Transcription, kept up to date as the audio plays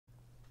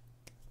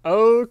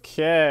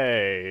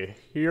Okay,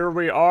 here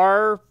we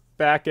are,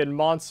 back in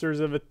Monsters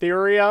of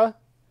Etheria.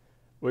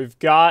 We've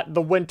got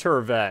the winter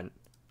event.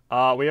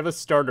 We have a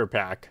starter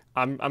pack.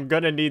 I'm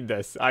gonna need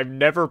this. I've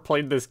never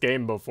played this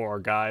game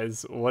before,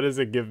 guys. What does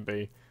it give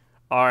me?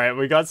 Alright,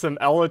 we got some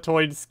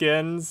Eletoid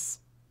skins.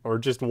 Or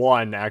just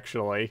one,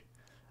 actually.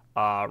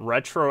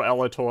 Retro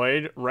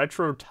Eletoid,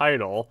 Retro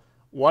Title,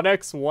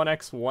 1x,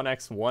 1x,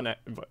 1x,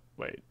 1x...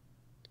 Wait.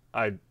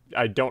 I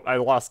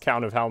lost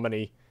count of how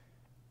many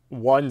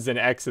ones and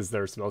X's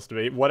there's supposed to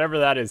be. Whatever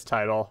that is,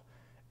 title.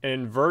 An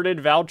inverted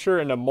voucher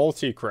and a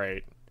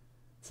multi-crate.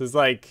 This is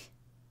like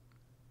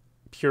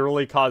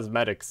purely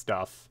cosmetic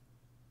stuff.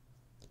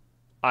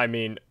 I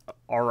mean,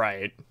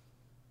 alright.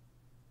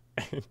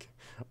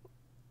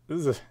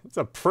 It's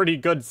a pretty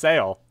good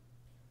sale.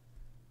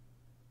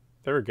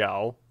 There we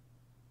go.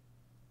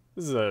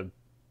 This is a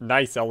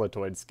nice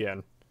Eletoid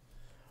skin.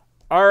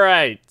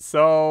 Alright,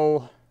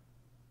 so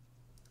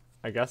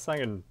I guess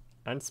I'm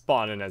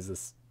spawning as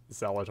this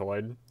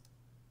Eletoid.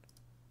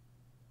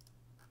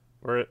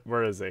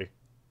 Where is he?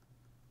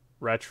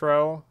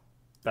 Retro?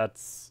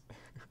 That's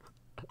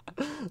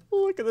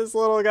look at this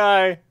little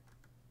guy.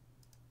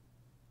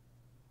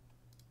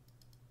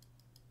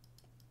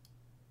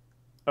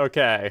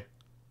 Okay.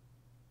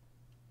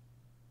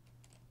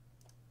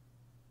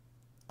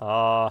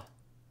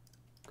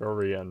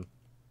 Korean.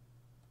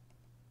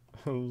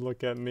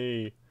 Look at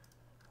me.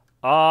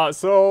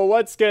 So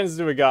what skins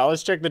do we got?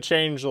 Let's check the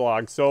change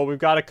log. So we've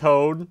got a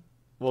code.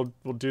 We'll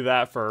do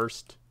that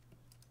first.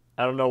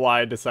 I don't know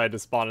why I decided to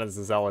spawn as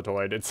this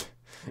Eletoid.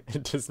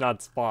 It does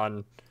not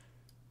spawn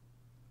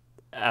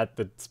at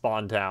the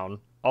spawn town.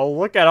 Oh,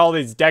 look at all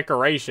these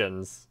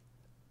decorations.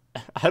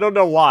 I don't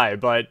know why,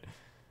 but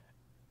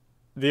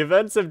the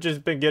events have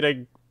just been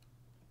getting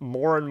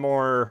more and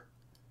more,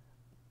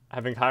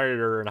 having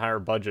higher and higher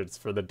budgets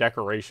for the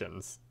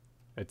decorations,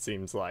 it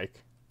seems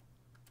like.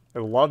 I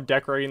love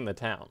decorating the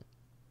town.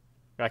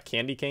 Got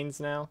candy canes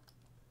now.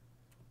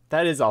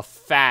 That is a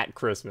fat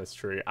Christmas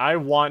tree. I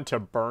want to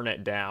burn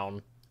it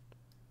down.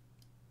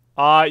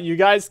 You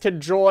guys can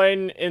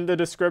join in the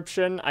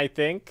description, I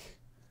think.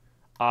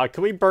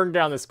 Can we burn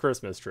down this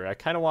Christmas tree? I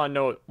kind of want to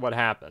know what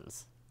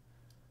happens.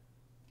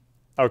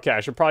 Okay, I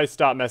should probably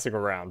stop messing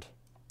around.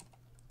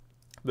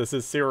 This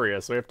is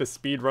serious. We have to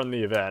speedrun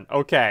the event.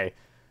 Okay,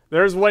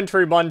 there's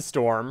Wintry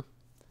Munstorm.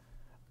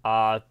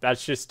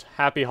 That's just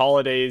Happy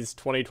Holidays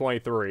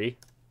 2023.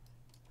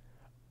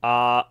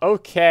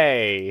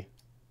 Okay.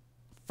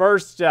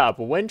 First up,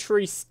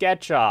 Wintry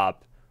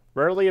Sketchop.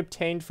 Rarely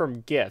obtained from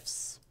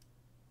gifts.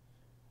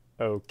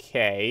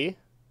 Okay.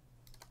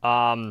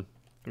 I mean,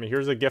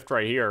 here's a gift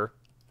right here.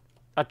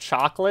 A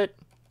chocolate?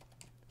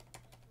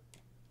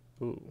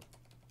 Ooh.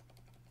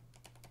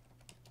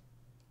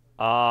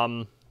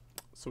 So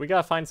we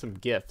gotta find some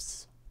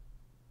gifts.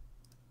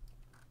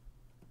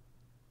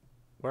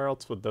 Where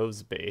else would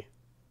those be?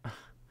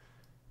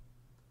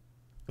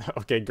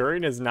 Okay,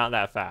 green is not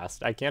that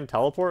fast. I can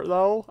teleport,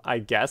 though. I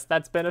guess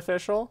that's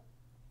beneficial.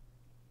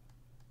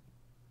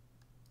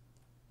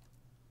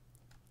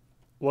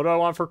 What do I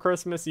want for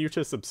Christmas? You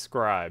to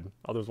subscribe.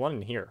 Oh, there's one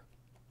in here.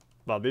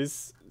 Well,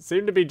 these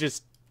seem to be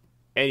just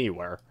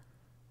anywhere.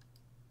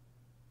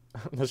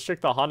 Let's check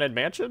the Haunted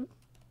Mansion?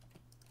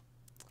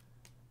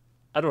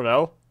 I don't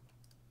know.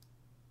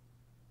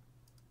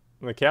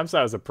 The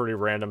campsite is a pretty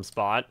random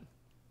spot.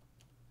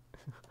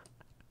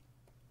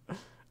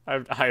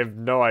 I have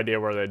no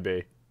idea where they'd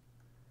be.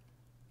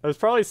 There's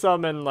probably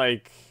some in,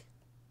 like,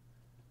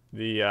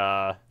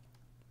 the,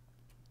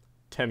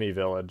 Temmie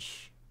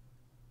village.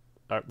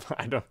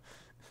 I don't...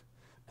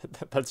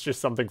 That's just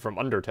something from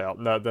Undertale.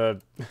 No,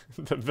 the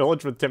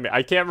village with Temmie.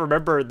 I can't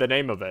remember the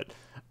name of it.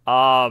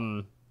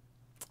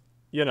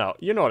 You know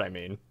what I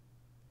mean.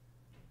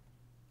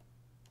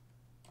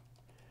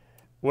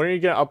 When are you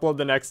gonna upload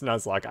the next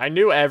Nuzlocke? I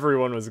knew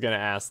everyone was gonna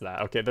ask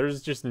that. Okay,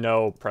 there's just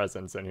no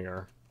presents in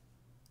here.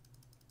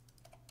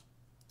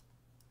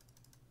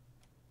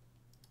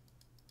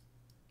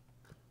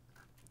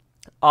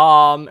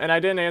 And I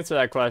didn't answer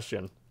that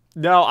question.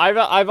 No,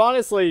 I've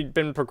honestly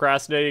been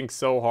procrastinating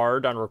so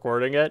hard on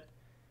recording it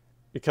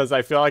because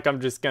I feel like I'm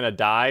just gonna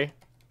die.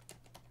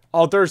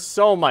 Oh, there's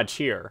so much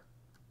here.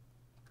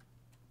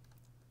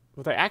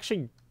 Well, they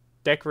actually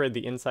decorated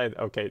the inside.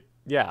 Okay,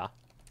 yeah.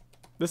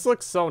 This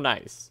looks so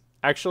nice.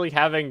 Actually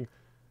having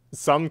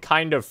some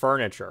kind of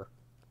furniture.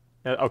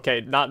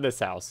 Okay, not this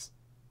house.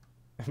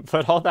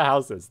 But all the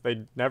houses,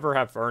 they never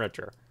have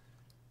furniture.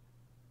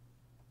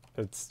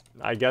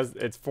 I guess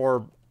it's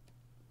for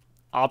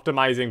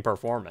optimizing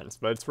performance,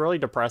 but it's really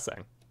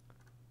depressing.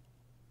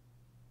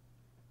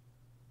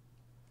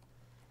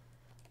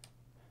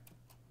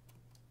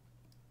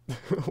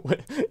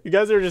 You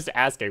guys are just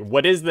asking,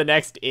 what is the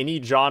next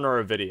any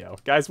genre of video?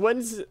 Guys,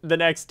 when's the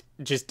next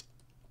just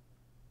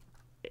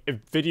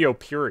video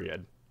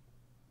period?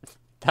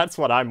 That's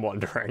what I'm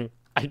wondering.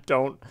 I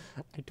don't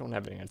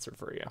have an answer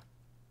for you.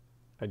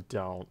 I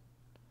don't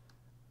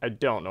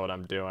know what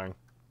I'm doing.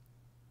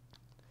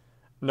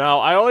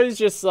 No, I always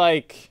just,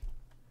 like,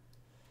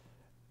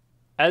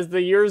 as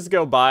the years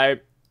go by,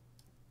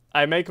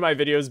 I make my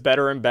videos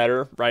better and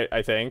better, right?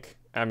 I think.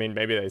 I mean,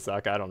 maybe they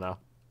suck. I don't know.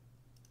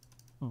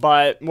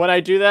 But when I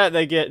do that,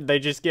 they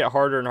just get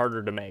harder and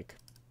harder to make.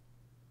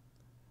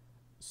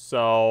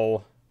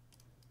 So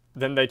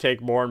then they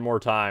take more and more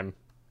time.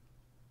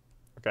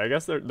 Okay, I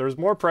guess there's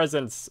more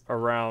presents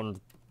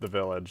around the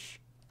village.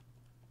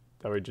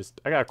 That we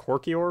just... I got a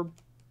Quirky Orb.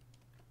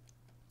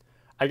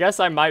 I guess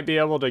I might be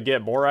able to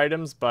get more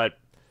items, but...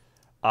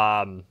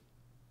 I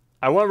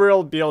won't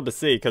really be able to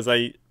see, because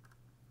I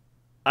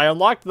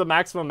unlocked the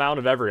maximum amount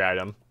of every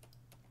item.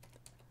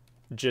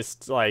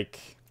 Just,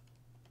 like...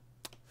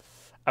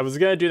 I was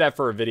gonna do that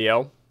for a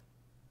video.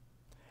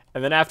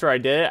 And then after I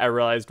did it, I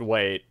realized,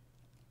 wait...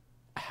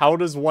 How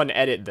does one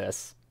edit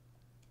this?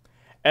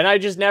 And I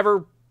just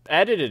never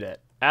edited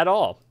it at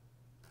all.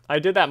 I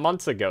did that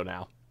months ago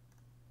now.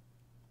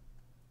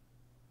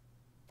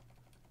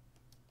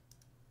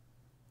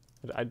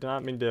 I did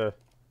not mean to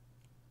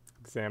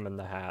examine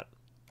the hat.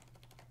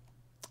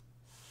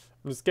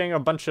 I'm just getting a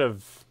bunch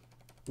of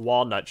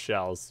walnut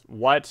shells.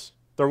 What?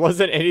 There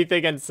wasn't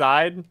anything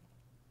inside?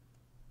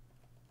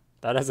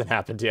 That hasn't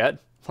happened yet.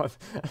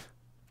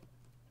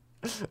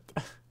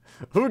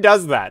 Who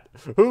does that?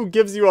 Who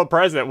gives you a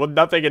present with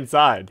nothing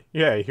inside?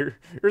 Yeah,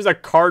 here's a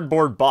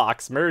cardboard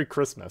box. Merry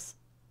Christmas.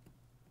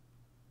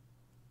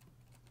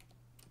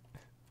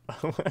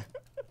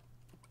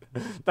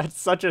 That's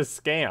such a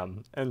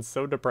scam and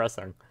so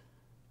depressing.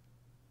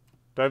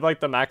 Do I have like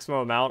the maximum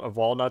amount of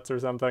walnuts or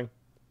something?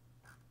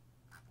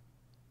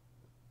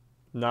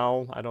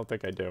 No, I don't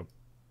think I do.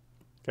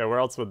 Okay, where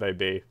else would they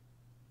be?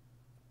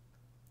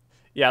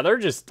 Yeah, they're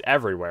just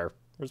everywhere.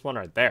 There's one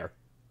right there.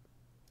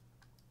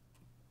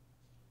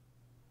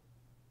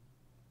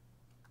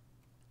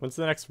 When's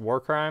the next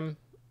war crime?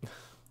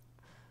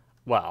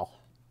 Well,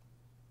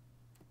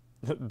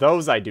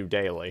 those I do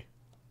daily.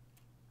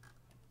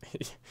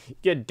 You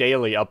get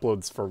daily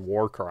uploads for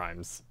war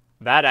crimes.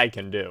 That I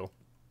can do.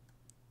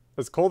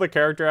 Does Cole the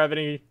character have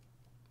any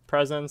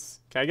presents?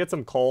 Can I get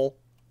some coal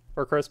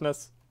for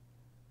Christmas?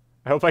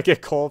 I hope I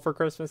get coal for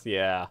Christmas.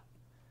 Yeah.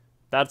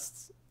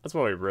 That's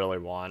what we really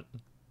want.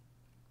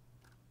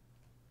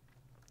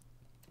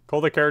 Cole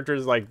the character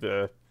is like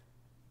the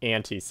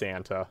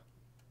anti-Santa.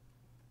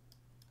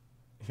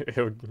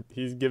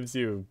 He's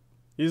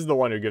the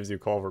one who gives you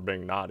coal for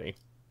being naughty.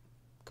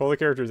 Cole the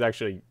character is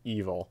actually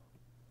evil.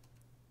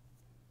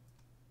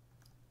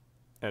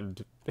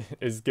 And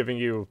is giving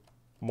you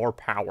more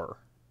power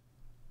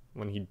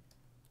when he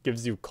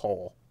gives you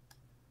coal.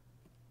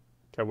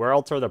 Okay, where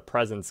else are the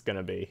presents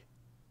gonna be?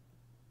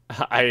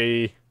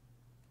 I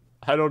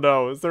don't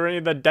know. Is there any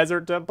in the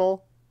desert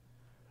temple?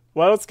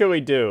 What else can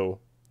we do?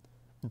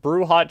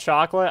 Brew hot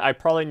chocolate? I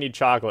probably need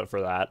chocolate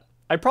for that.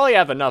 I probably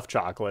have enough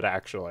chocolate,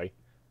 actually.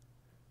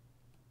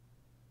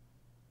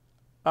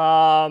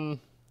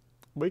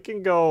 We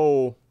can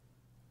go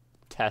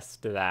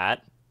test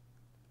that.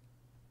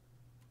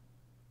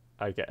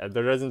 Okay,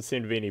 there doesn't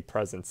seem to be any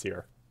presents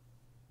here.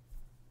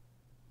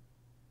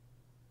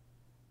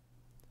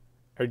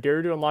 I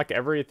dare to unlock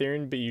every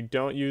Etherian, but you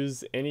don't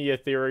use any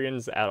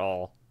Etherians at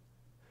all.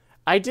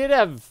 I did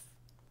have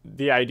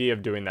the idea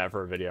of doing that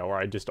for a video, where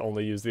I just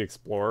only use the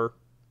Explorer.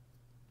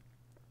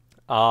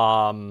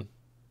 I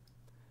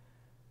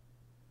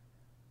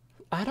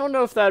don't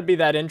know if that'd be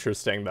that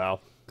interesting, though.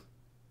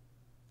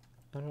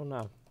 I don't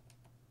know.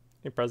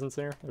 Any presents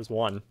here? There's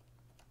one.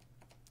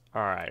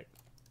 Alright.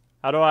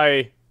 How do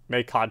I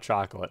make hot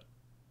chocolate?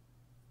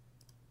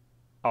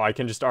 Oh, I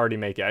can just already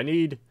make it. I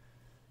need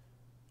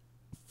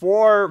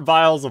 4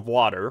 vials of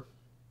water.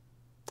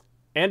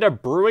 And a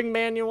brewing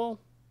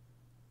manual?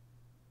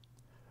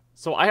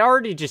 So I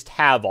already just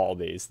have all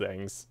these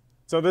things.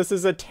 So this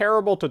is a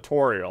terrible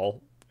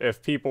tutorial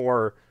if people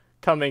were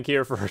coming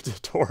here for a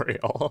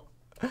tutorial.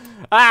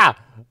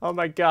 Ah! Oh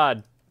my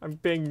god. I'm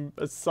being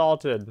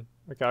assaulted.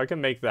 Okay, I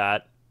can make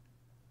that.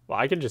 Well,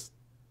 I can just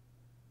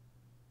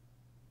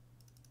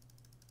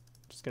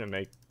gonna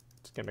make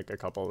a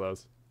couple of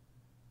those.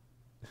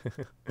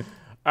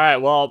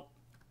 Alright, well,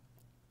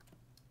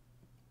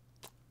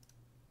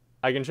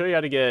 I can show you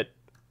how to get...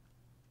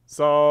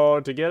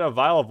 So, to get a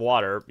vial of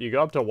water, you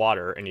go up to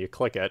water and you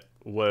click it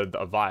with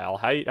a vial.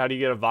 How do you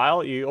get a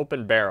vial? You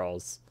open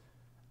barrels.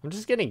 I'm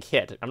just getting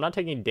hit. I'm not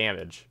taking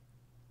damage.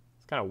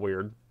 It's kind of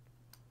weird.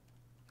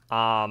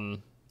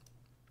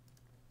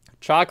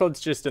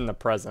 Chocolate's just in the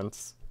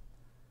presents.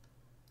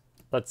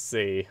 Let's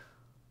see.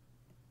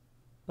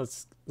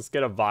 Let's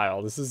get a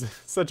vial. This is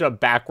such a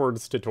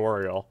backwards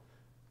tutorial.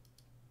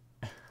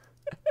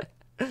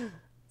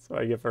 So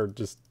I get for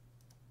just...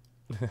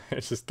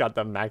 It's just got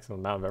the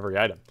maximum amount of every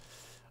item.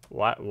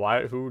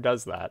 Why? Who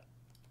does that?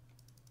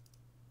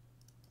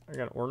 I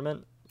got an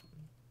ornament.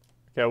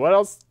 Okay, what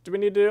else do we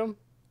need to do?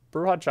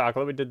 Brew hot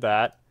chocolate, we did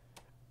that.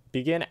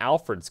 Begin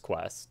Alfred's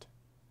quest.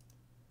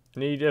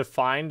 Need to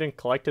find and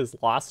collect his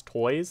lost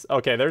toys.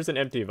 Okay, there's an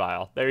empty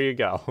vial. There you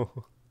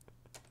go.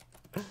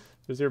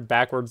 There's your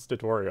backwards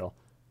tutorial.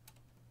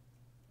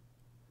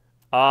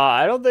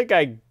 I don't think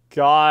I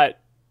got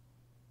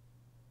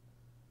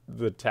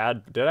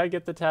Did I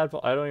get the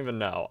tadpole? I don't even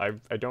know.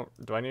 I don't...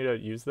 Do I need to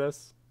use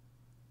this?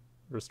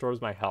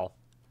 Restores my health.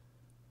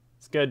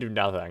 It's gonna do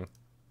nothing.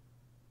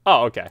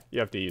 Oh, okay. You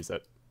have to use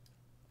it.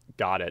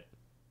 Got it.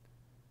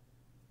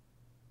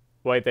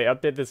 Wait, they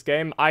updated this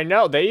game? I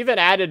know. They even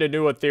added a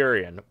new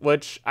Etherian,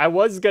 which I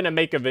was gonna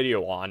make a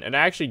video on, and I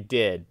actually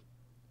did.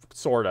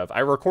 Sort of. I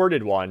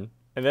recorded one,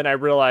 and then I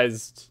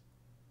realized...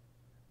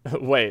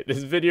 Wait,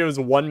 this video is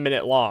 1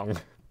 minute long.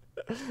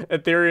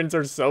 Etherians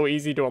are so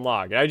easy to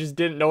unlock, and I just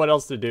didn't know what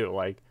else to do.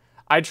 Like,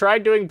 I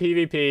tried doing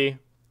PvP,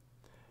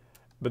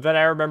 but then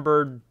I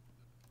remembered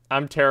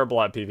I'm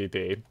terrible at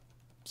PvP.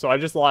 So I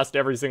just lost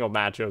every single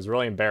match. It was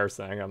really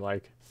embarrassing. I'm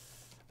like,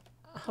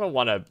 I don't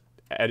want to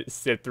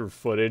sit through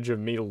footage of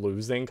me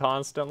losing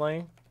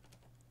constantly.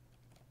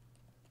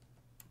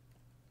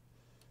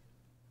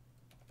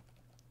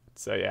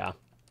 So yeah.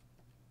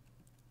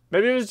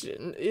 Maybe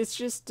it's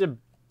just a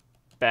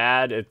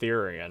bad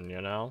Etherian,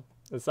 you know?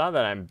 It's not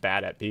that I'm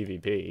bad at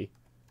PvP.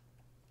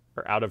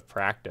 Or out of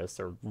practice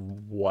or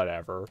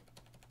whatever.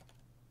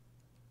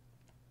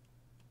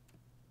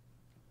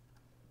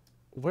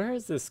 Where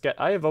is this sketch?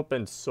 I have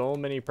opened so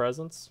many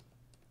presents.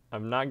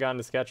 I've not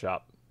gotten to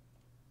Sketchop.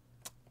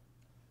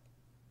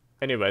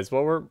 Anyways,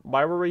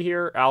 why were we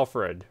here?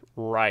 Alfred.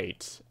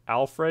 Right.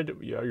 Alfred,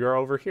 you're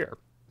over here.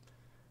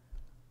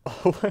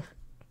 Oh,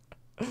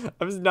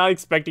 I was not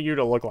expecting you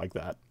to look like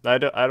that. I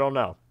don't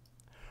know.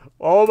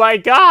 Oh my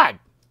god!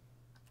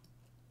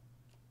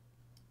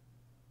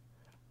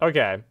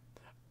 Okay.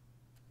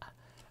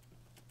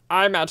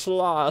 I'm at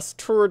last.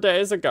 2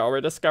 days ago, we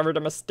discovered a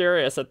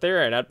mysterious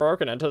Etherean had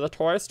broken into the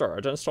toy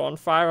storage and stolen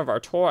 5 of our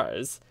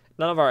toys.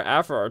 None of our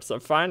efforts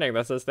of finding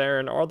this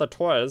Etherean or the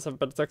toys have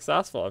been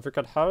successful. If you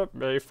could help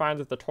me find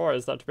the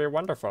toys, that'd be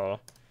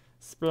wonderful.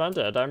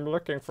 Splendid. I'm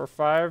looking for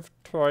 5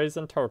 toys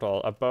in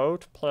total. A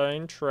boat,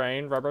 plane,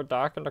 train, rubber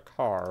duck, and a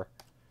car.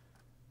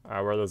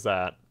 Where is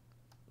that?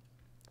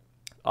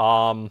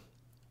 I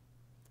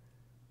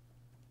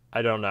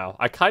don't know.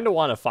 I kind of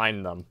want to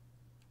find them.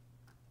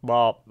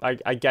 Well,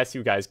 I guess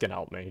you guys can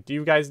help me. Do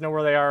you guys know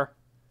where they are?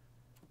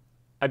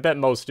 I bet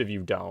most of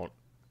you don't.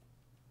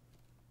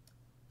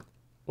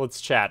 What's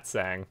chat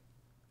saying?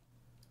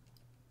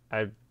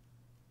 I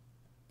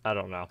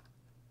don't know.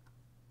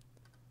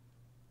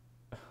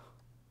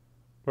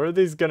 Where are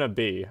these gonna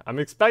be? I'm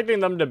expecting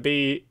them to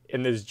be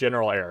in this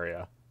general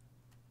area.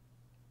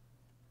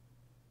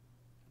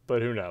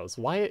 But who knows?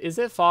 Why is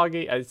it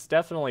foggy? It's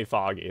definitely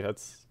foggy.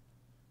 That's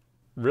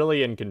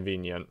really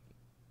inconvenient.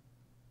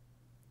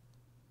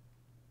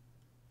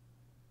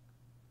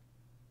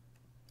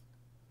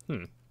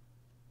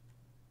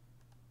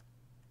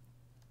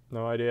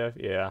 No idea.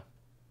 Yeah.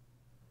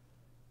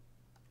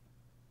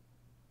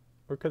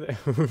 Where could they...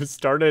 Who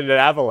started an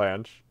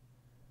avalanche?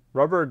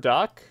 Rubber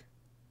duck?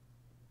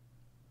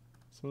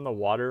 Some in the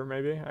water,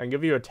 maybe? I can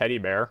give you a teddy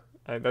bear.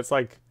 That's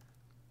like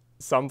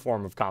some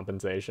form of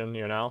compensation,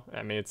 you know?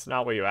 I mean, it's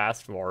not what you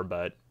asked for,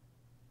 but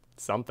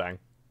it's something.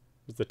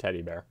 It's the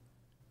teddy bear.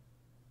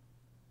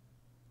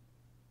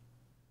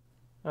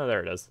 Oh,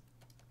 there it is.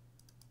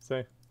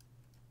 See?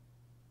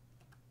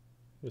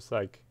 Just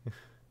like...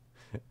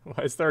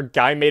 Why is there a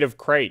guy made of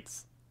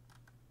crates?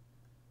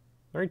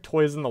 Are there any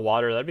toys in the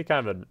water? That'd be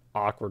kind of an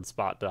awkward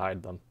spot to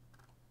hide them.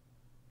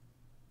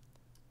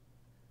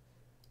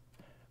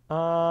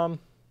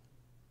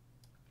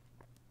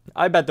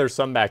 I bet there's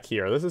some back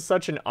here. This is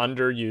such an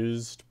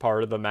underused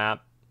part of the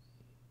map.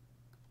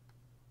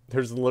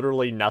 There's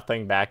literally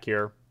nothing back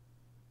here.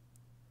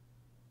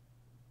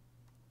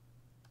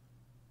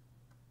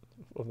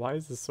 Why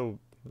is this so...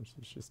 It's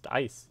just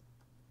ice.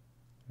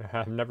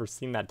 I've never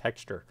seen that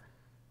texture.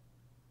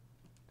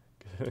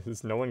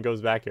 Because no one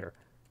goes back here.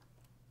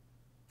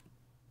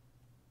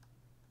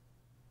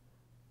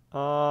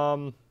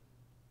 Yeah,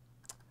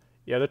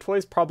 the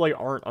toys probably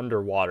aren't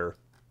underwater.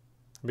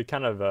 It'd be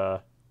kind of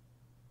a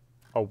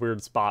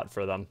weird spot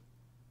for them.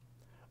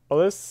 Oh,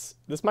 this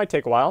might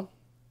take a while.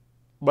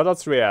 What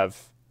else do we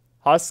have?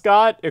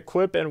 Huskot,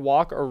 equip and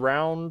walk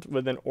around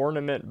with an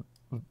ornament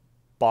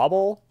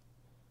bauble,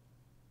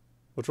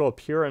 which will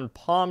appear in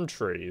palm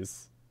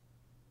trees.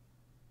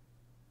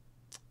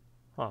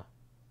 Huh.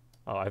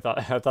 Oh, I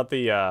thought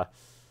the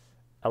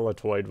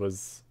Eletoid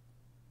was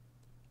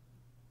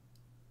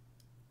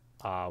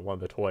one of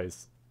the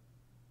toys.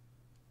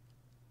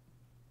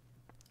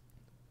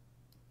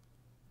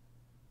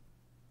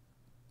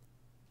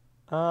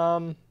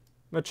 I'm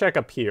gonna check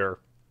up here.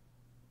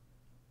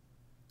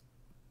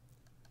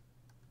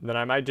 Then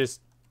I might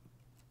just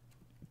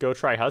go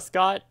try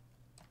Huskot,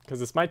 because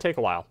this might take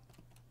a while.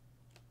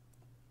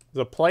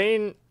 The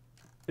plane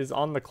is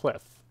on the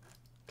cliff.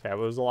 Okay,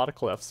 well, there's a lot of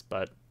cliffs,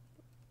 but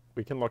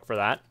we can look for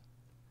that.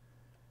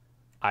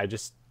 I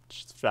just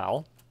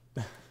fell.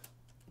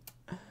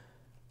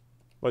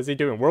 What is he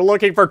doing? We're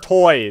looking for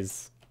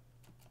toys.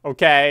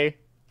 Okay.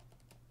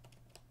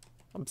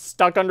 I'm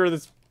stuck under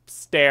this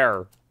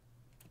stair.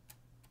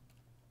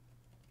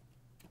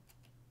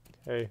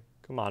 Okay,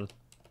 come on.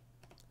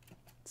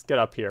 Let's get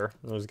up here.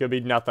 There's gonna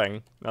be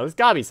nothing. No, there's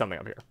gotta be something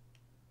up here.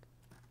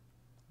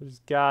 There's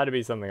gotta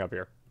be something up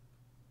here.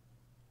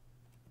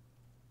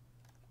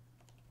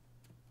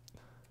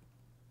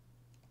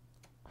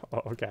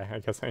 Oh, okay, I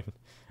guess I'll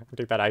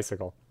take that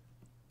icicle.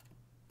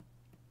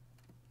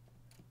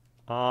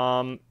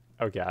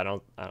 Okay, I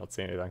don't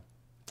see anything.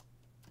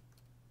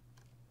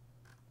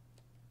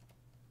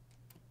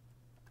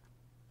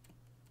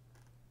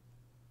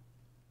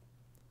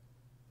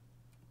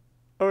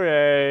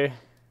 Okay.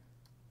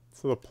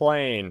 So the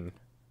plane.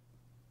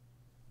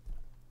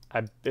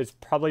 It's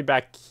probably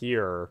back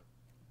here.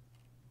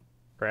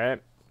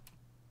 Right?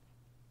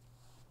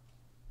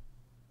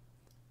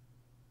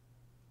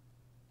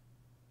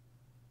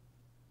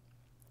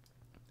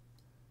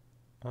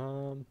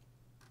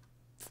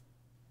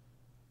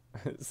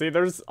 See,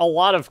 there's a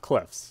lot of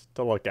cliffs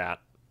to look at.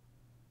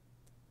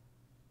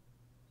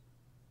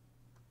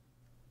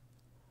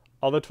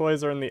 All the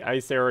toys are in the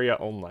ice area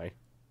only.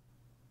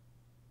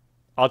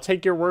 I'll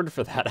take your word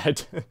for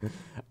that.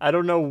 I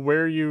don't know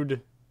where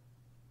you'd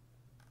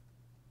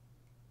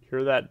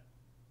hear that,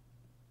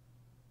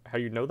 how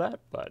you know that,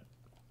 but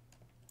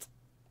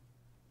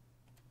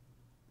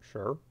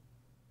sure.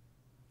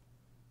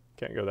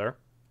 Can't go there.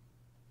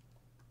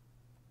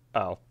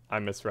 Oh, I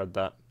misread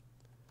that.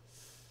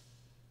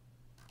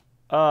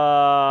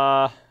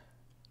 I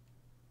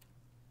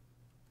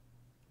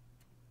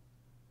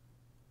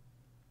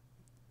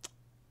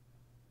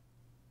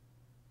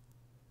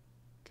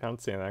don't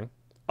see anything.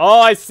 Oh,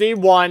 I see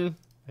one.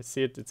 I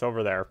see it. It's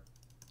over there.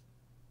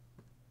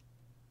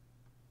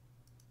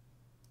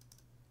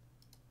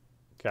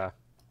 Okay.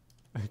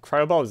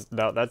 Cryoball's...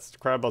 No,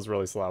 Cryoball's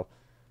really slow.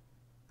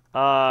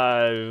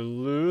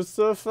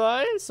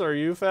 Lucifice? Are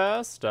you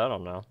fast? I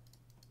don't know.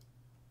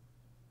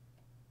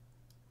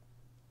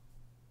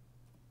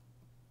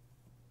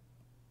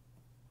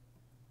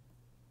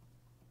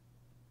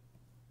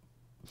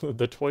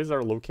 The toys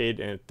are located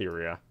in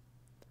Etheria.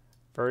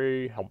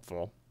 Very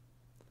helpful.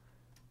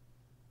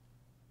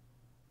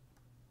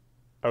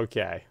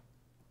 Okay.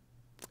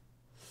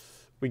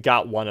 We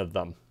got one of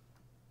them.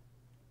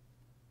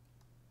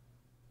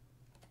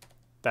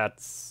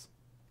 That's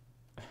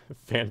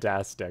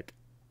fantastic.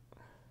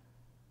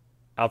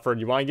 Alfred,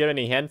 you want to give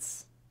any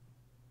hints?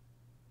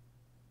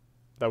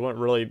 That wouldn't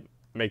really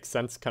make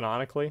sense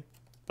canonically,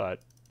 but...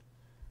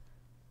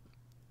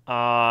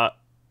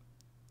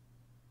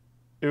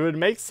 It would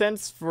make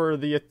sense for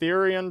the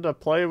Etherian to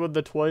play with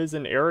the toys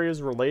in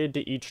areas related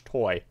to each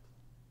toy.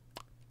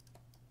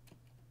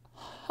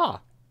 Huh.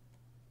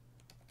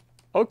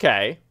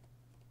 Okay.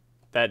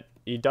 That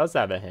he does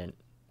have a hint.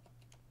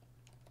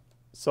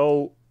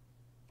 So,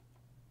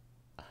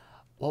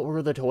 what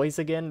were the toys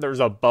again? There's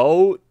a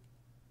boat.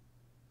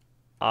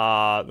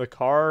 The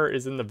car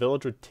is in the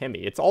village with Timmy.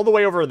 It's all the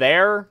way over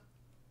there?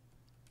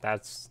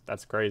 That's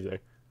crazy.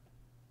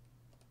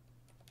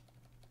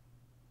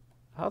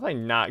 How have I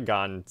not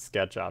gotten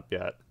Sketchop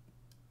yet?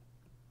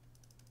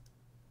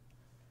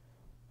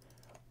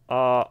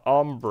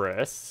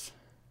 Umbris.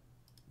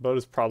 Boat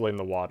is probably in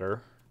the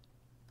water.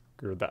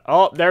 Agree with that.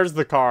 Oh, there's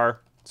the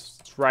car.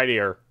 It's right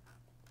here.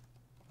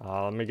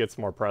 Let me get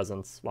some more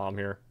presents while I'm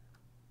here.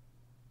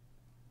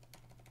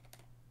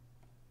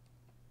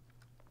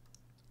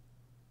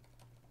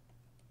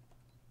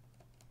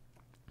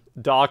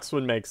 Docks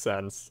would make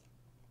sense.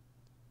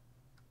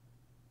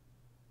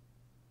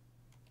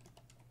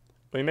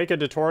 Will you make a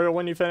tutorial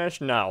when you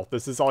finish? No,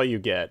 this is all you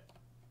get.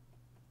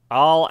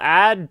 I'll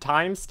add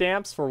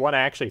timestamps for when I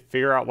actually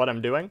figure out what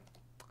I'm doing.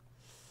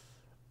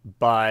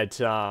 But,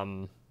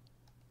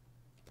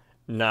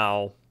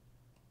 no.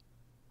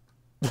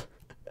 This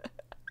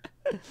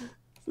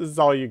is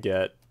all you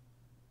get.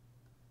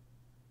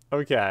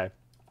 Okay.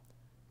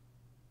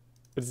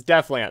 It's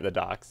definitely at the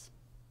docks.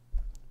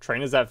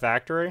 Train is at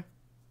factory?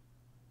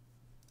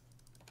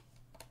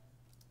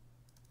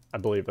 I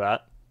believe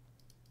that.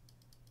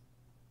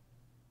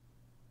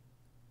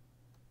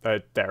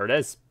 But there it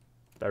is.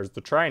 There's the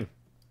train.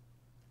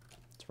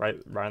 It's right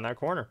in that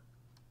corner.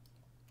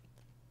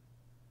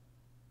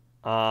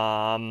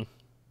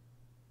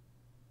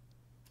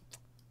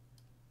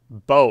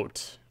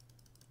 Boat.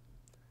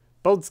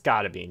 Boat's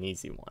gotta be an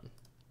easy one.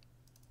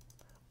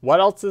 What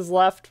else is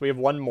left? We have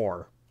one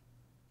more.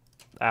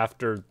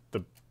 After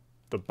the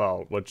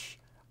boat, which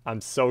I'm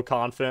so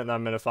confident that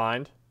I'm gonna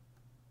find.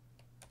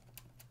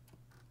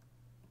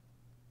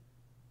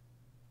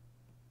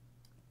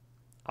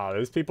 Oh,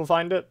 those people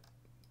find it?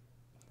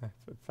 I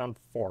found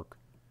fork.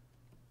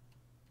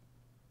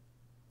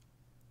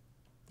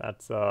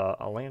 That's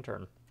a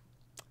lantern.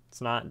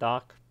 It's not,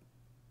 Doc.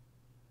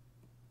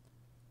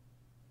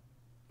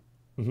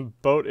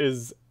 Boat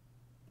is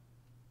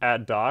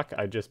at dock.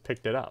 I just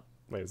picked it up.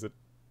 Wait, is it?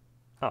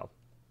 Oh.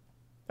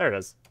 There it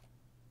is.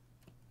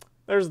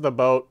 There's the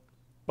boat.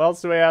 What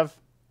else do we have?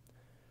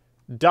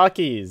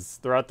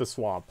 Duckies. They're at the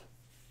swamp.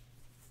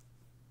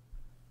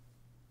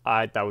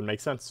 That would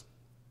make sense.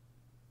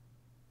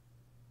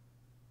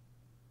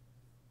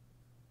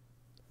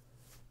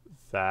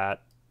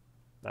 That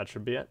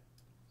should be it.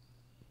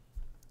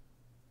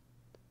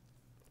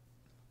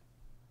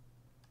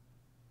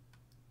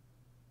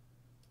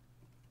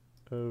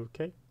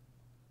 Okay.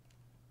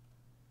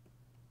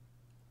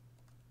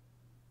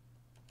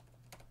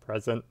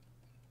 Present.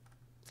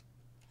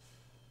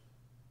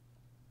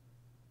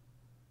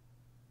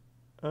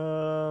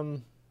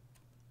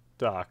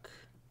 Duck.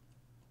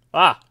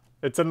 Ah!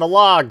 It's in the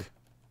log!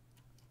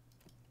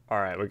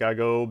 Alright, we gotta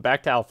go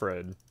back to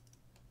Alfred.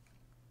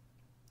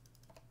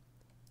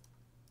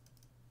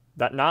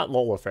 That not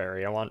Lola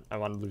Fairy. I want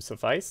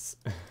Lucifice.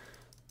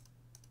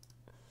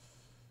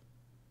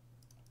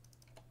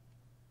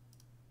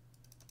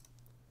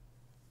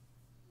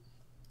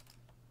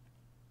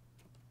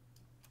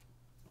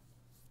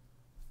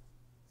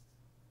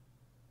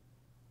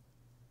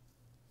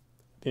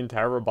 The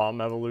entire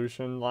bomb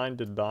evolution line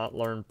did not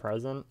learn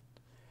present.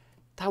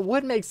 That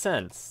would make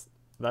sense.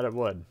 That it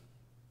would.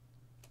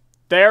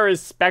 There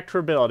is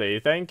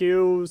Spectrability. Thank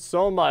you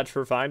so much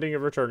for finding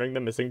and returning the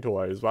missing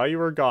toys. While you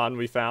were gone,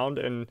 we found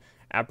and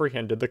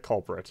apprehended the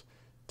culprit.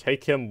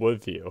 Take him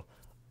with you.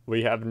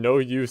 We have no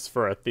use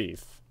for a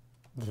thief.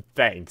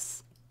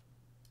 Thanks.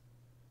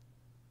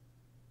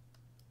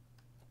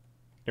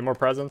 Any more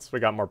presents? We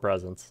got more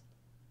presents.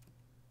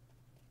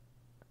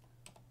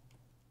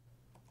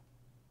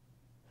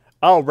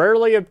 Oh,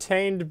 rarely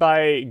obtained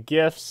by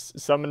gifts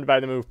summoned by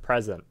the move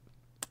present.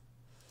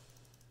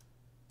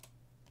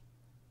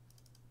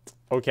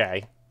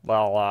 Okay,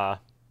 well, I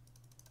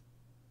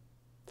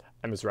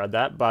misread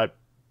that, but,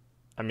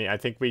 I mean, I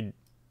think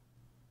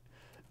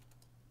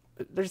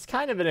there's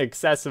kind of an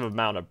excessive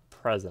amount of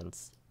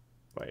presents.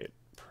 Wait,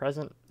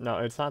 present? No,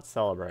 it's not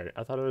celebrate.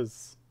 I thought it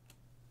was...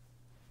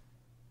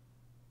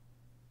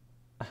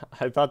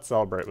 I thought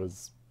celebrate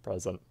was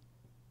present.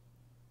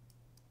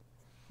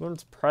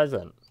 When's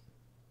present?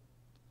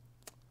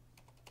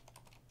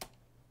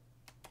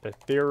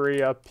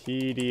 Etheria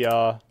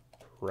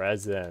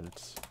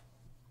present.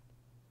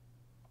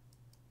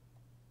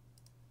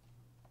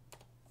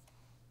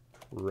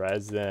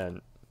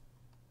 Present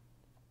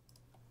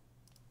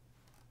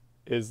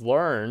is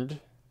learned.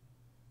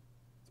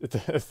 The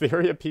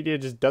Etheria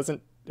just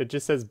doesn't. It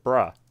just says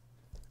bruh.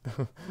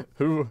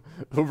 Who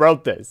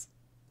wrote this?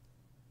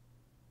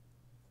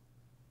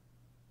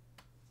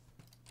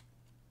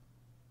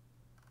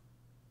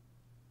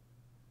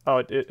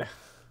 Oh,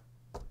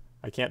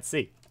 I can't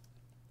see.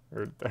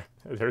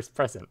 There's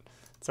present.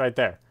 It's right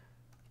there.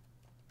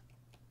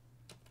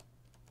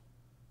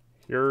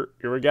 Here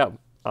we go.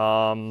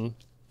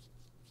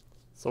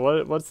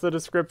 So what's the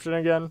description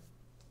again?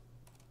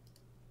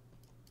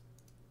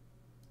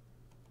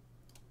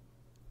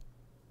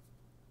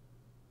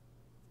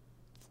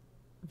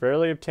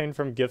 Rarely obtained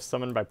from gifts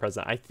summoned by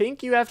present. I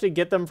think you have to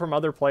get them from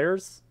other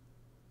players.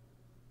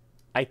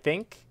 I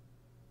think.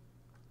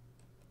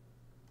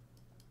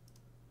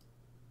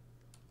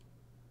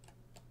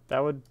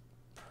 That would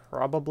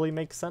probably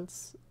make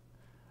sense.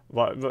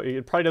 Well,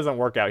 it probably doesn't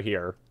work out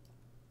here.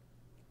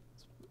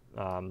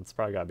 It's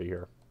probably gotta be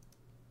here.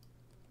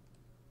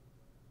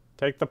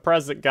 Take the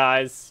present,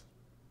 guys.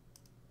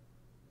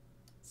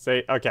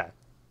 Say, okay.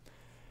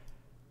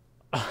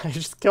 I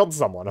just killed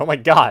someone. Oh my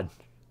god.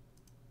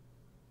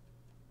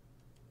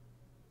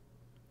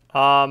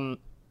 Can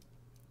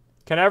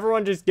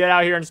everyone just get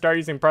out here and start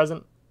using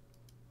present?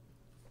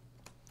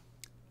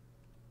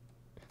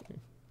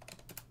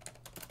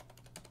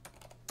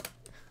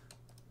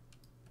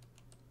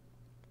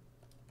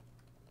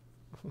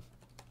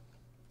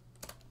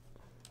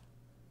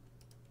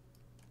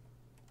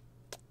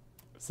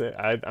 So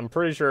I'm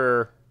pretty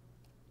sure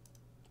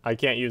I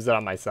can't use it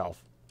on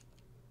myself.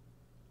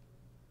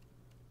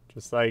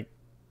 Just like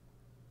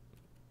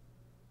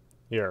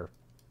here.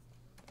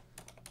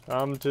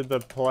 Come to the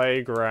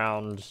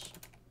playground.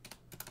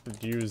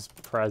 Use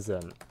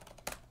present.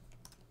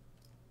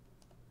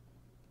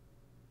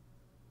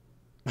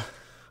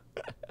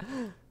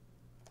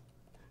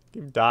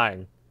 Keep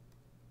dying.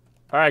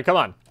 Alright, come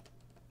on.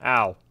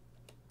 Ow.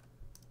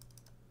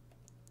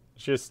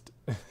 Just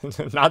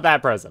not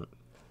that present.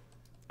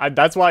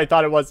 That's why I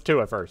thought it was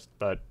too at first,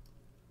 but...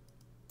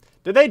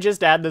 Did they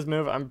just add this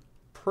move? I'm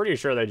pretty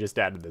sure they just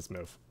added this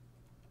move.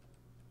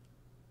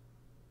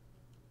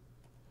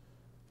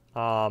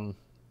 I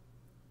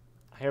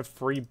have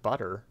free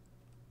butter.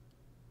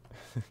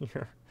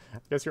 I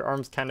guess your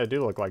arms kind of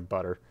do look like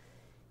butter.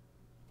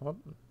 Well,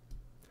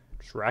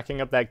 just racking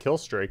up that kill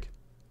streak.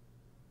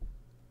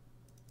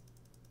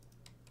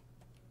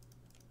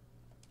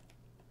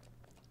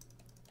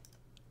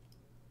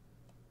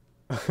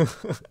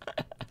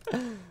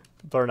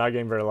 People are not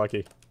getting very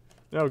lucky.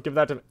 No, give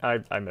that to...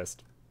 I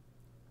missed.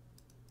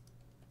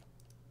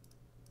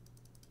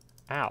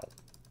 Ow.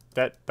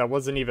 That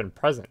wasn't even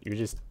present. You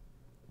just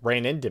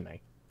ran into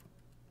me.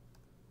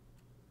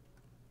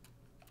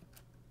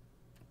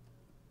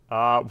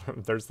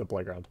 There's the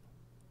playground.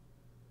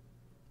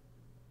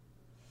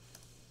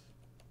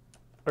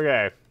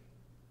 Okay.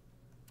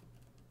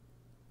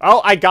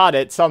 Oh, I got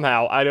it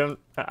somehow.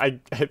 I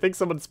think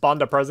someone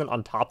spawned a present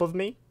on top of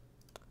me.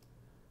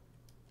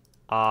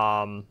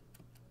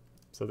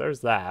 So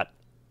there's that.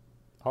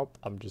 Oh,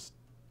 I'm just...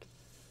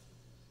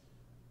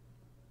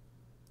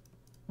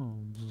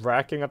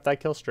 racking up that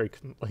kill streak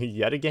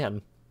yet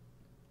again.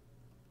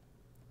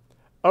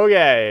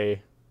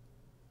 Okay.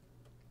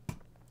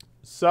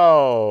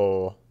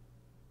 So...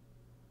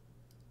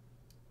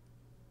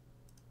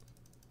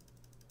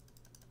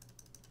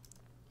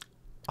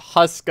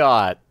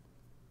 Huskot.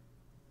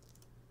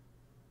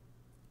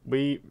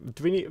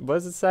 Do we need, what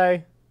does it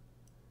say?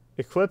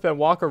 Equip and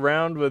walk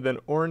around with an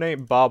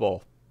ornate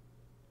bauble,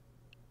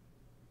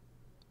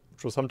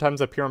 which will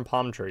sometimes appear in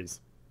palm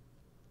trees.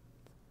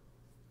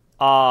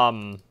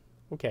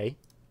 Okay.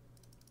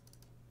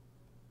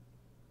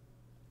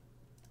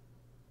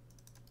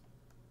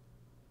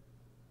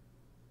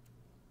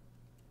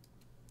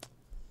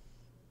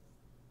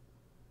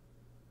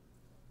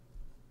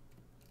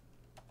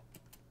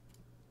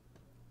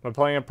 Am I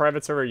playing a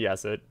private server?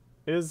 Yes, it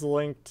is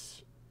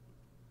linked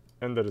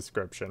in the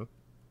description.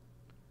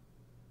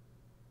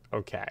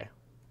 Okay.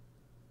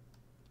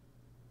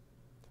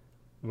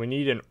 We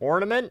need an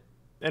ornament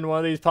in one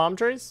of these palm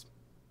trees.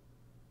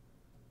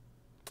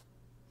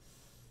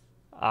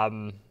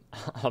 I'm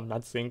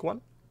not seeing one.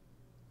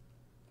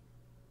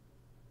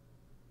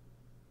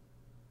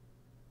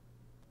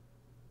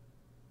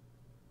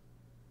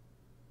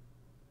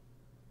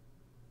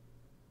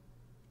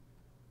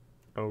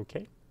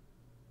 Okay.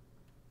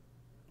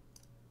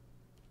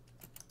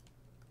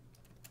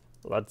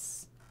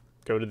 Let's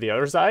go to the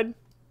other side.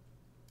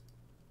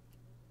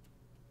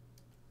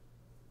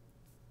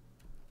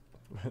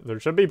 There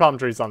should be palm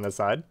trees on this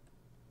side.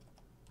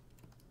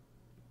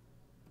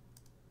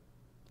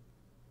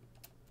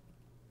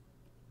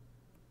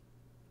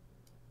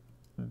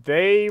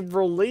 They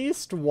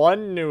released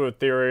one new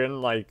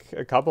Ethereum like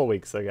a couple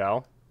weeks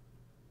ago.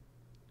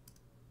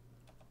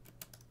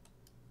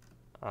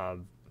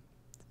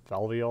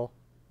 Valvial.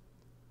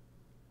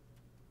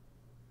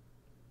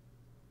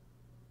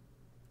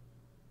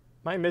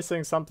 Am I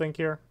missing something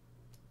here?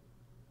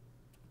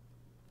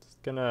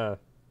 Just gonna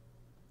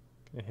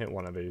hit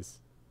one of these.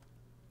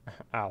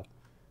 Ow.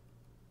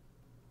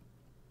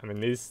 I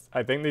mean,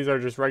 I think these are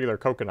just regular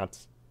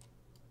coconuts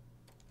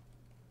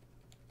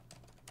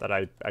that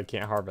I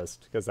can't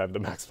harvest because I have the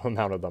maximum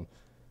amount of them.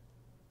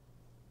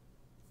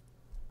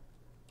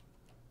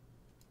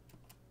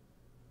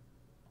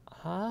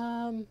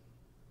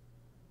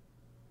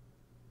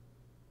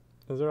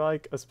 Is there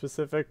like a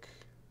specific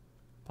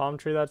palm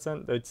tree that's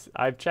in?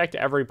 I've checked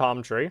every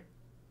palm tree.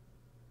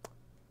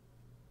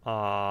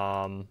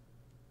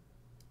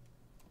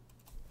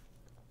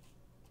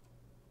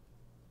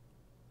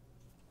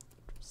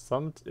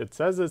 It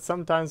says it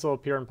sometimes will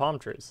appear in palm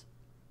trees.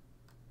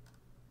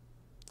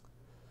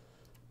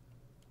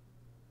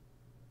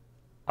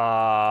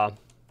 What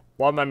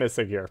am I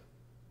missing here?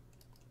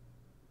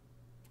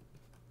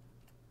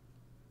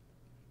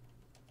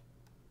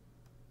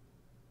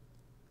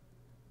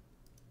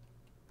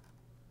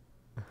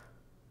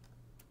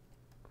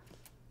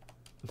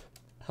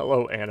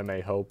 Hello,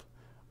 Anime Hope.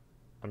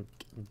 I'm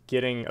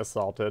getting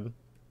assaulted.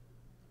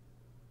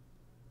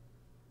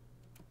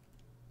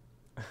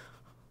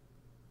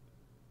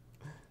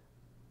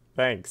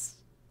 Thanks.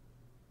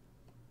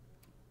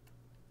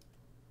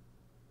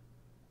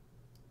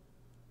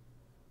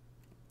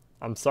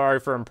 I'm sorry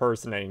for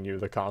impersonating you,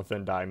 the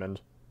Confident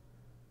Diamond.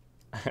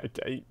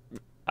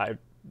 I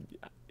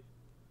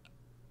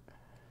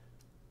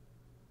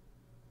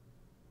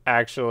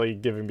actually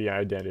giving me an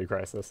identity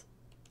crisis.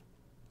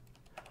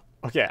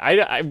 Okay,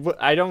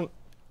 I don't...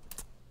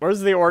 Where's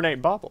the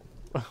ornate bauble?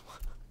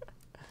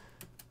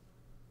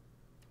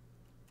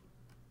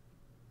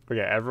 Okay,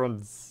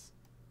 everyone's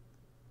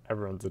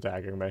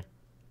attacking me.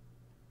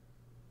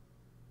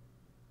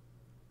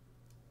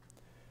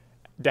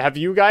 Have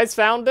you guys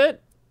found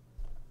it?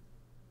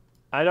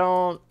 I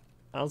don't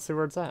see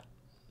where it's at.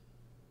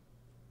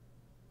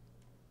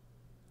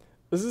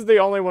 This is the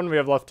only one we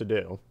have left to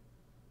do.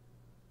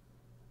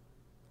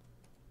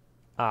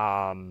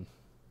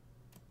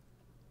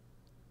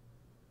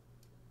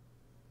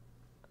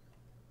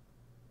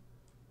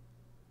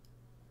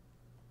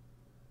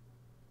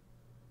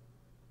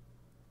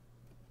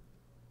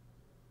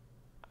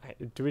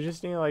 Do we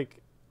just need to, like,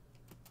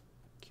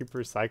 keep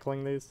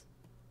recycling these?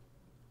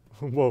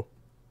 Whoa.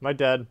 Am I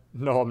dead?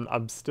 No,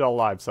 I'm still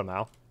alive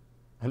somehow.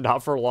 And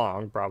not for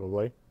long,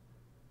 probably.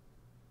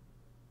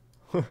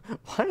 Why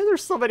are there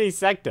so many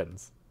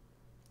sectons?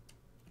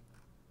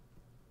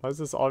 Why is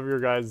this all of your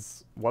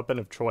guys' weapon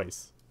of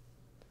choice?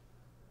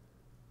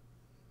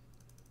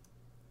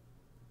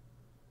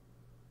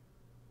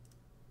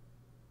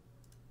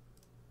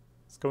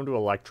 Let's go into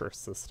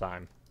Electrics this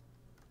time.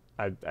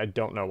 I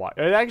don't know why.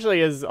 It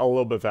actually is a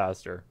little bit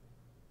faster.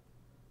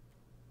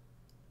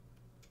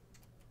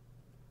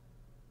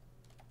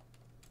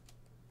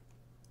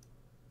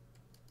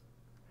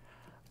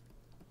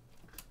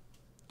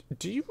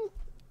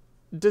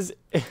 Does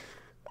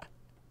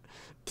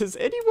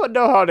anyone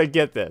know how to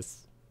get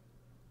this?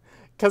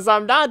 'Cause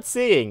I'm not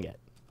seeing it.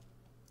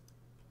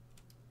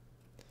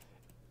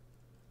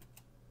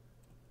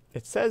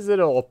 It says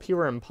it'll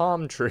appear in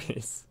palm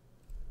trees.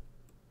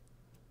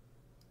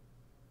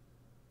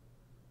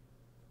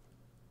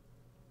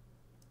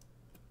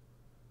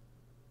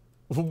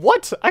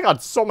 What? I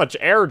got so much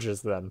air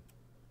just then.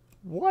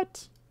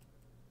 What?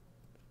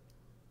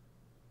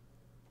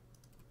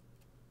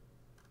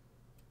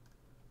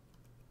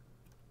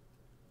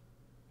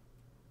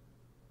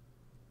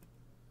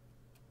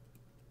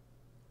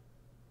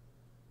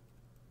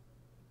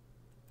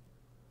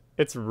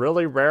 It's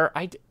really rare.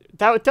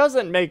 That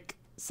doesn't make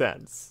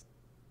sense.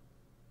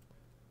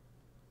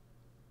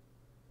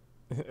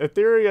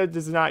 Etheria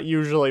does not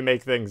usually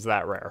make things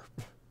that rare.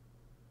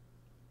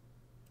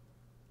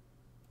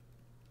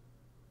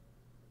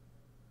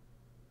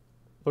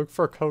 Look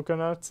for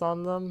coconuts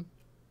on them.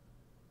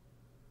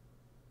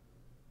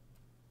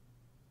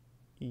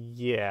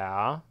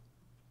 Yeah.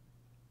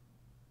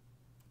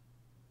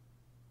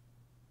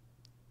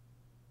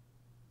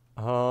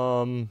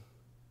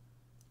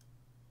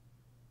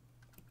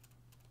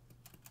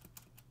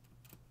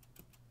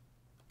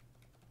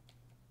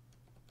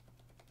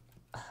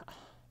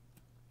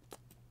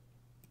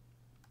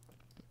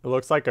 It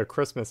looks like a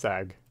Christmas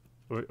egg.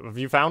 Have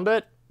you found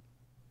it?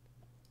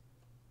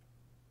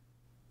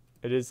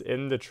 It is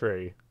in the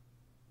tree.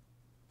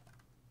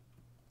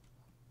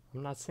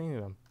 I'm not seeing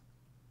them.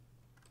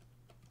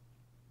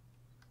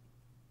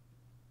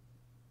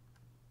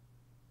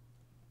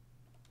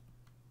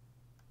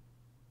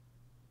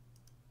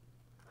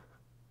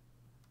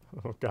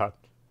 Oh, God.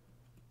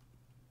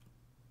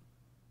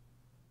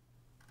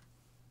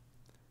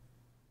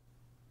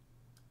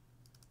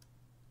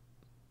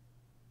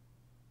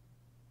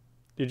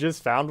 You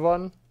just found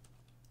one?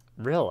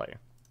 Really?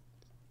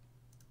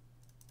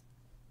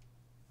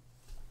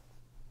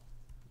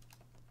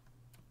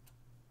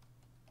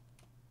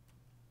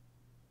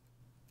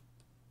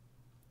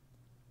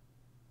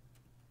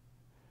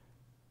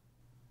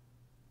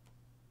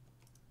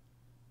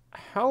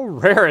 How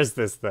rare is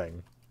this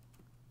thing?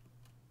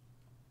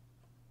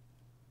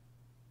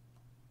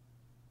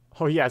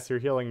 Oh, yes, you're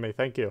healing me.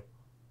 Thank you.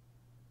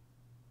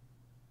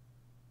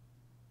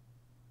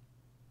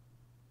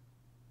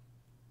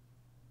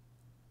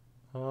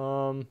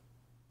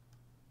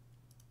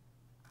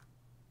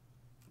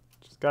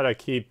 Just gotta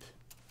keep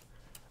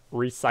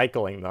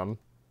recycling them.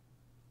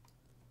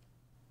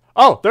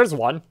 Oh, there's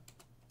one.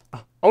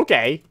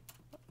 Okay.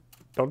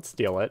 Don't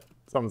steal it.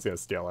 Someone's gonna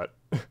steal it.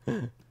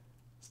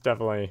 It's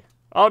definitely...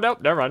 Oh, no,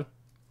 never mind.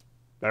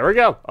 There we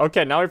go.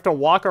 Okay, now we have to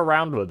walk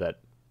around with it.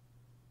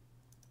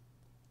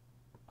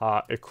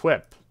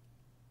 Equip.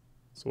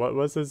 So what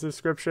was his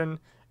description?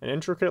 An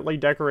intricately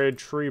decorated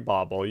tree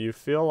bauble. You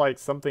feel like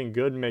something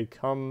good may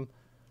come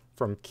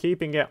from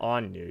keeping it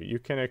on you. You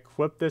can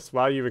equip this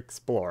while you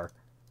explore.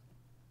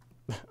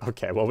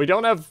 Okay, well, we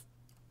don't have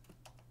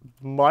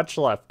much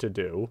left to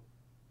do.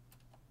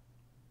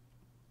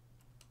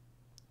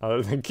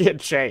 Other than get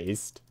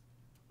chased.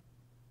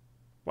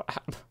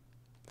 What?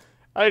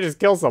 I just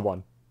kill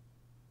someone.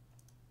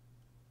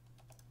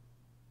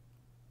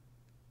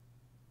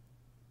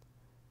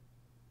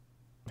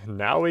 And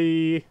now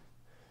we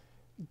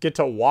get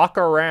to walk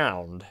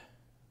around.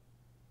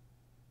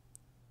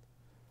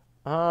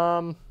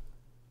 Let's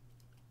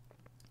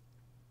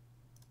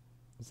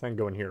then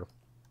go in here.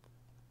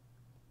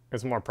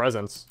 Get some more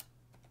presents.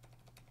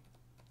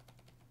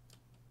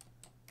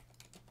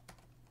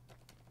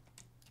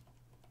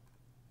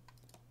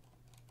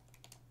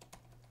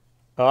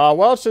 What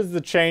else does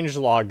the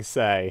changelog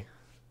say?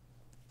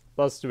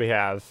 What else do we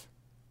have?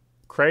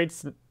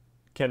 Crates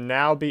can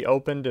now be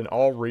opened in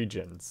all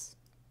regions.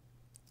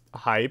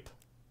 Hype.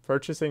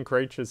 Purchasing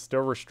crates is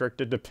still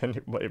restricted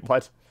depending... Wait,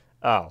 what?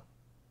 Oh.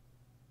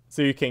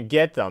 So you can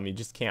get them, you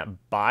just can't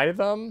buy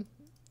them?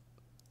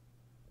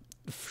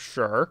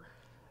 Sure.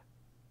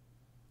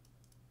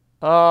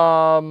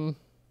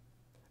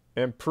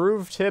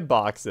 Improved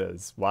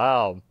hitboxes.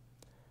 Wow.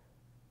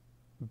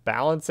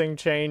 Balancing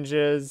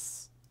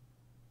changes.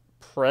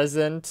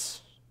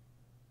 Present.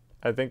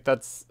 I think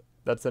that's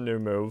a new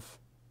move.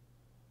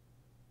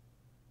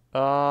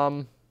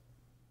 Okay,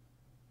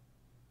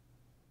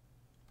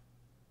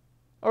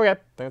 I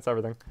think that's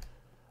everything.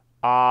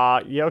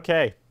 Yeah,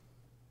 okay.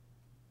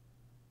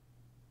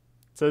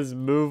 It says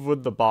move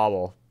with the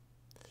bauble.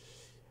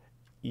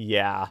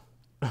 Yeah.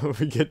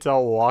 We get to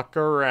walk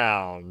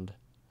around.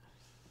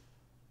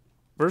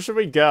 Where should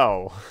we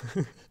go?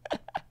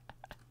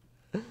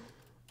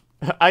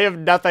 I have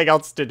nothing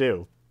else to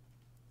do.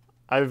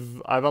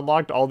 I've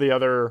unlocked all the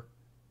other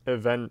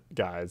event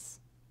guys.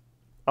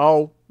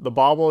 Oh, the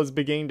bauble is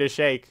beginning to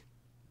shake.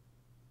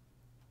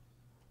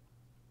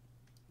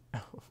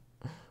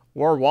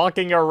 We're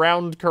walking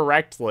around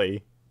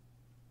correctly.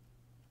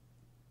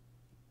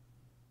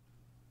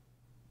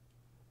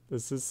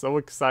 This is so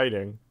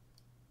exciting.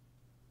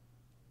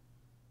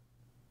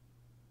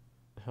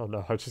 Oh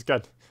no, I just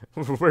got...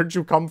 Where'd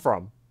you come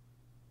from?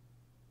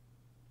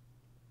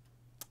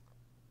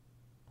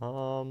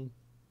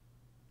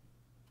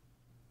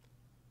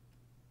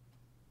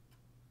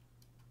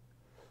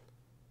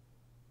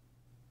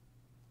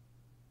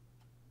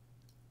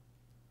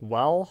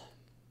 Well...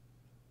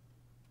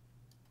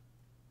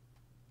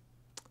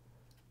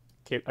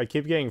 I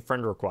keep getting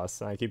friend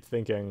requests, and I keep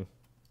thinking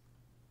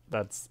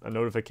that's a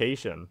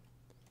notification.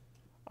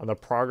 on the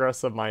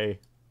progress of my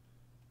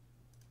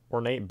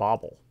ornate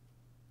bauble.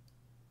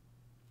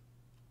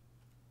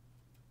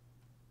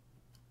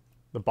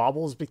 The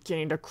bauble is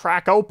beginning to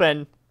crack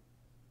open.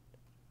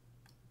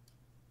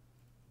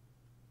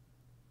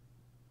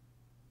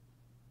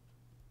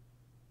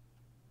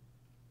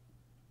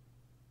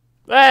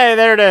 Hey,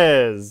 there it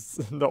is!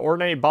 The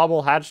ornate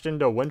bauble hatched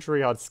into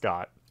Wintry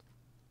Huskot.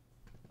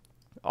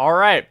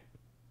 Alright.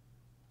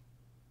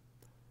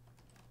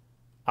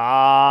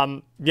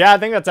 Yeah, I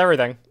think that's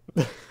everything.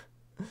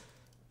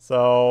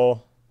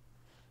 So,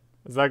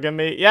 is that gonna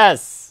be?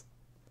 Yes!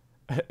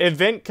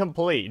 Event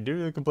complete. Due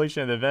to the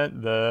completion of the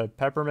event, the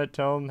Peppermint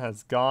Tome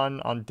has gone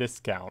on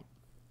discount.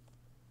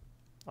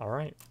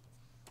 Alright.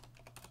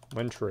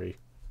 Wintry.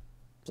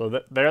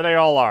 So, there they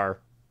all are.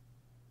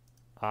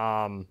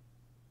 I mean,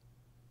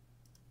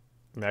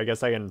 I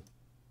guess I can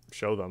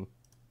show them.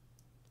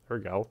 There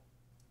we go.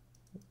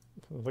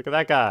 Look at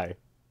that guy.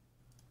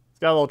 He's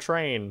got a little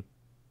train.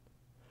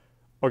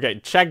 Okay,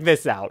 check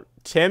this out.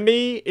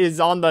 Timmy is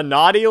on the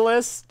naughty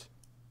list.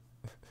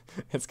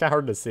 It's kind of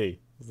hard to see.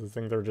 These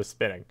things are just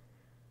spinning.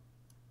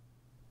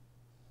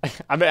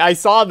 I mean, I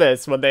saw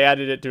this when they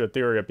added it to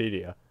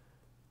Etheria.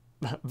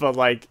 But,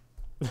 like...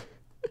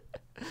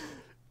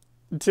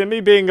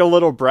 Timmy being a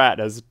little brat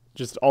has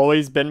just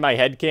always been my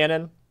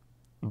headcanon.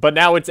 But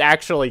now it's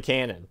actually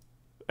canon.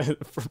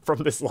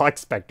 From this Lock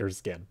Spectre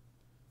skin.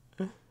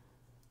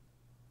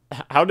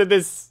 How did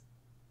this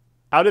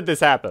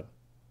happen?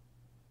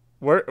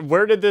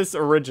 Where did this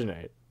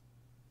originate?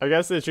 I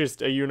guess it's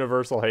just a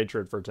universal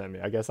hatred for Timmy.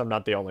 I guess I'm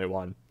not the only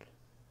one.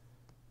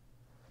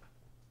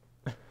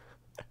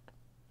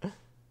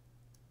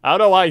 I don't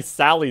know why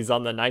Sally's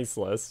on the nice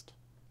list.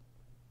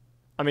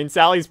 I mean,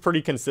 Sally's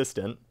pretty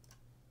consistent.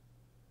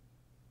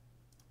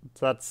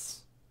 So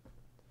that's...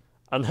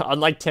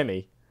 Unlike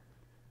Timmy.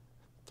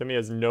 Timmy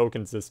has no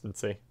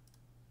consistency.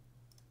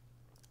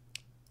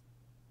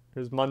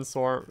 Here's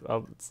Munstorm.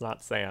 Oh, it's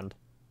not sand.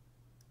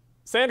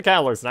 Sand kind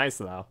of looks nice,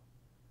 though.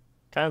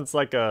 Kind of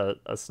like a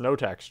snow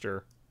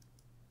texture.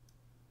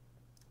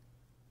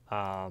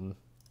 And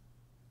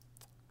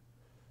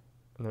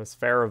there's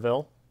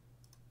Farraville.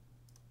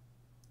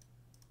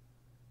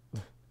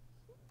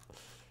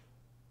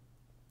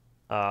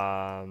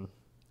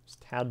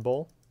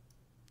 Tadbowl.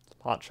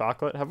 Hot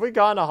chocolate. Have we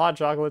gotten a hot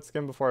chocolate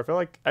skin before?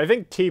 I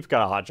think Teep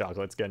got a hot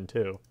chocolate skin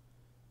too.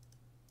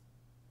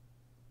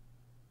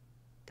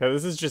 Okay,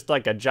 this is just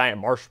like a giant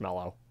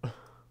marshmallow.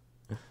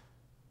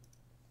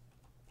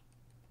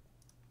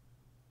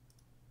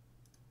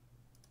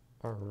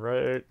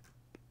 Alright.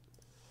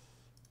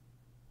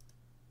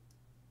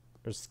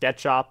 There's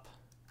Sketchop.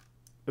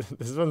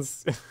 This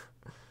one's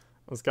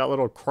it's got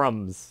little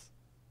crumbs.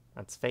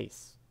 That's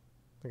face.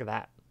 Look at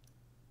that.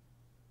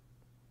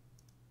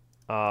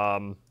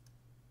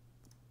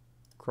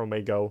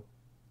 Chromago.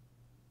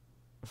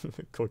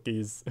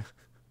 Cookies.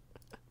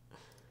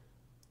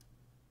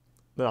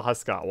 The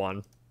Huskot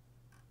one.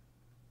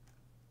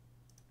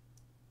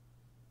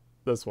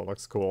 This one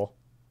looks cool.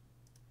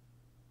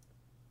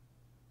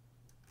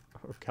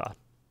 Oh god.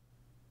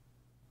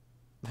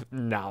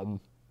 Nom.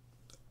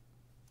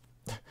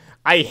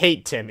 I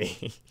hate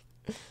Timmy.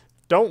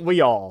 Don't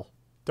we all?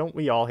 Don't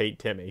we all hate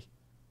Timmy?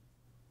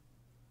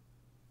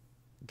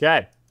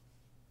 Okay.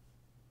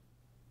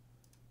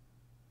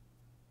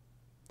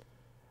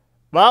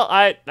 Well,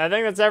 I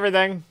think that's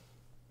everything.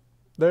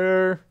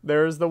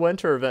 There's the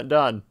winter event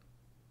done.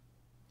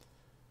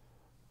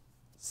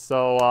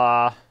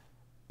 So,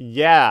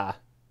 yeah.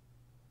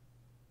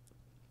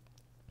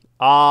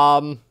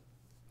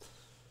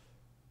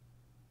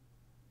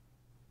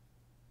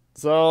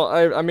 So,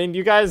 I mean,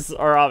 you guys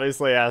are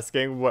obviously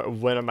asking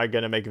when am I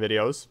gonna make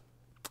videos?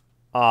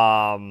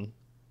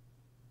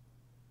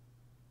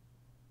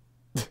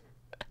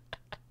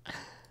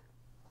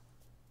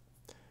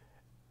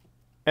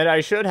 And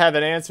I should have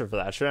an answer for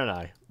that, shouldn't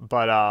I?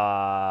 But,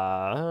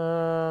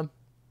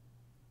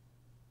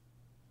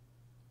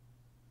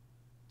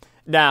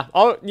 nah.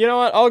 You know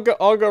what?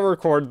 I'll go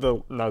record the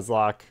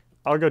Nuzlocke.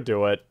 I'll go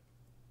do it.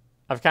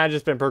 I've kind of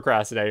just been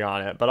procrastinating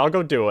on it, but I'll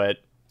go do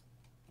it.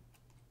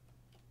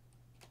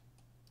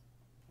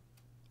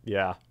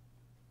 Yeah.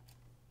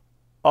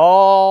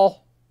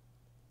 All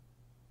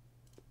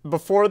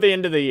before the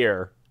end of the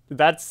year.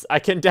 I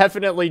can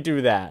definitely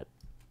do that.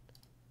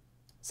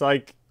 It's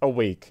like a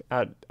week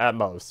at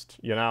most,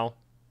 you know?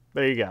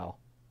 There you go.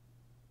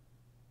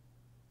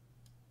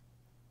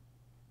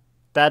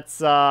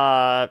 That's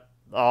I'll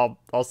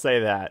say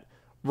that.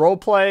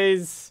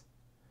 Roleplays,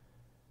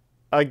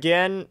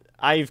 again,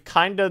 I've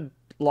kind of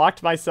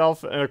locked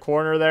myself in a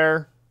corner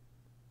there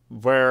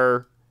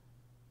where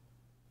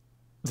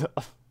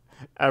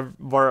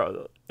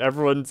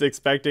everyone's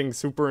expecting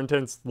super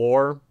intense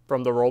lore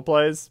from the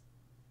roleplays.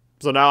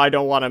 So now I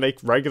don't want to make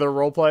regular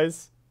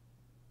roleplays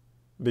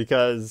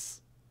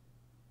because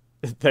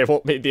they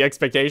won't meet the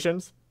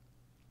expectations.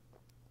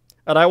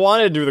 And I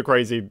want to do the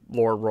crazy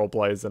lore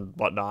roleplays and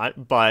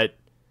whatnot, but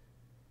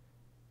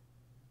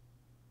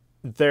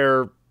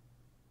they're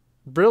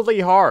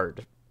really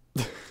hard.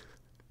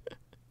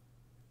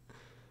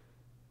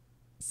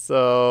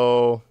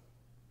 So,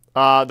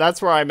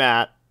 that's where I'm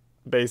at,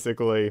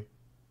 basically.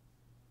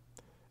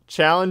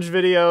 Challenge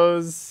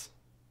videos.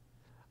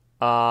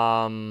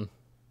 I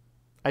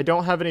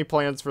don't have any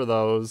plans for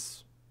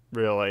those,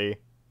 really.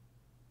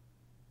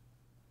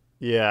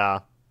 Yeah.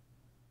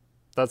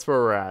 That's where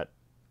we're at.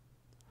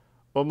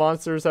 What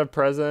monsters have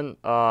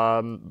present?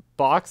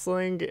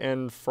 Boxling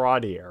and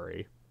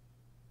Fraudiary.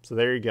 So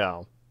there you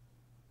go.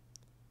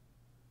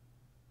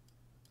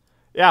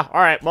 Yeah,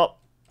 alright, well,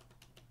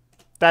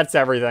 that's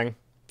everything.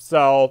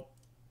 So,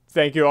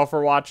 thank you all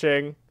for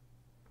watching.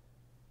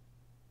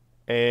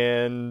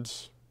 And